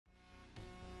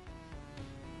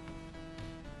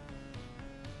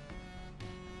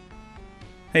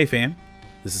Hey fam,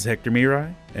 this is Hector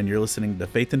Miray, and you're listening to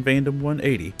Faith Fandom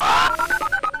 180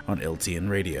 on LTN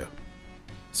Radio.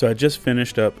 So I just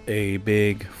finished up a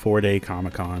big 4-day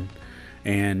Comic-Con,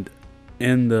 and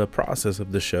in the process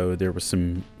of the show, there was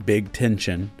some big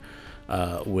tension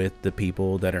with the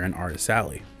people that are in Artist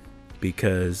Alley,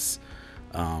 because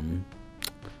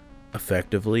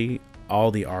effectively all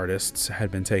the artists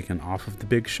had been taken off of the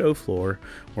big show floor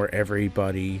where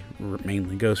everybody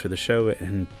mainly goes for the show,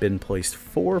 and been placed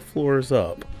 4 floors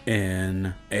up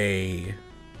in a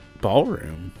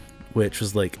ballroom, which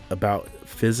was like about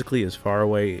physically as far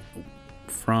away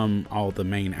from all the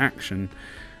main action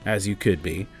as you could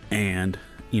be. And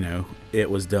you know, it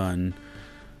was done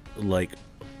like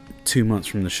 2 months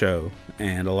from the show,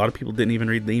 and a lot of people didn't even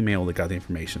read the email that got the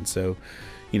information. So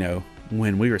you know,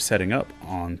 when we were setting up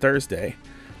on Thursday,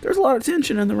 there was a lot of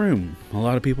tension in the room. A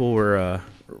lot of people were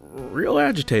real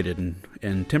agitated,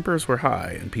 and tempers were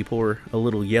high, and people were a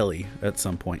little yelly at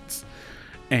some points.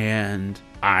 And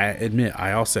I admit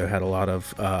I also had a lot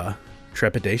of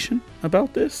trepidation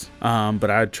about this, but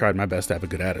I tried my best to have a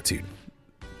good attitude.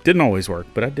 Didn't always work,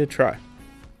 but I did try.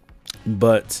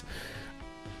 But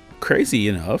crazy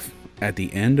enough, at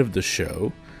the end of the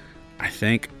show, I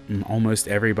think almost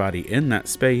everybody in that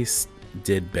space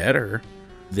did better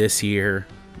this year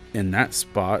in that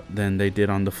spot than they did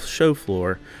on the show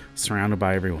floor, surrounded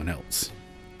by everyone else.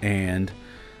 And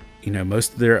you know,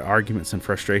 most of their arguments and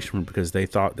frustration were because they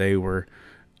thought they were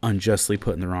unjustly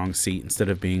put in the wrong seat instead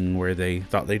of being where they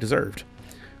thought they deserved.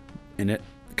 And it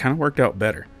kind of worked out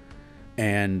better.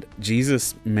 And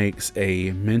Jesus makes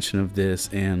a mention of this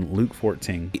in Luke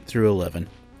 14:8-11.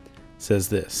 Says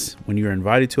this: when you are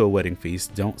invited to a wedding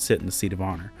feast, don't sit in the seat of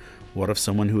honor. What if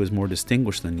someone who is more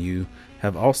distinguished than you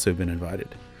have also been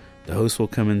invited? The host will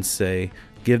come and say,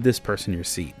 give this person your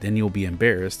seat. Then you'll be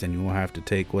embarrassed, and you will have to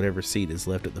take whatever seat is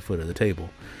left at the foot of the table.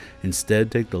 Instead,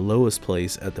 take the lowest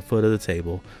place at the foot of the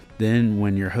table. Then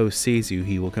when your host sees you,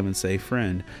 he will come and say,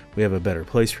 friend, we have a better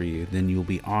place for you. Then you will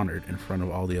be honored in front of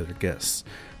all the other guests.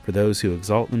 For those who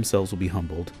exalt themselves will be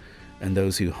humbled, and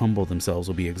those who humble themselves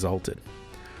will be exalted.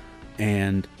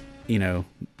 And, you know,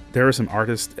 there were some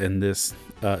artists in this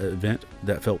event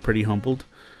that felt pretty humbled,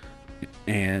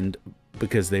 and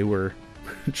because they were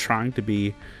trying to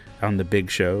be on the big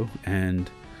show and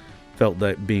felt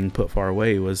that being put far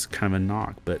away was kind of a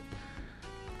knock. But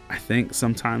I think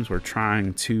sometimes we're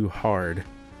trying too hard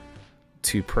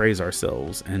to praise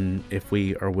ourselves, and if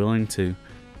we are willing to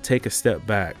take a step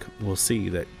back, we'll see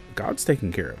that God's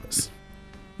taking care of us.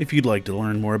 If you'd like to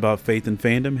learn more about Faith and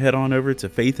Fandom, head on over to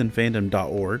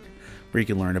faithandfandom.org, where you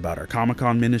can learn about our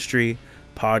Comic-Con ministry,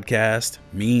 podcast,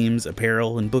 memes,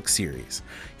 apparel, and book series.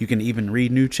 You can even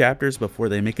read new chapters before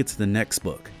they make it to the next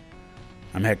book.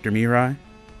 I'm Hector Miray,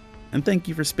 and thank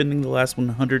you for spending the last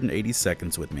 180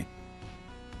 seconds with me.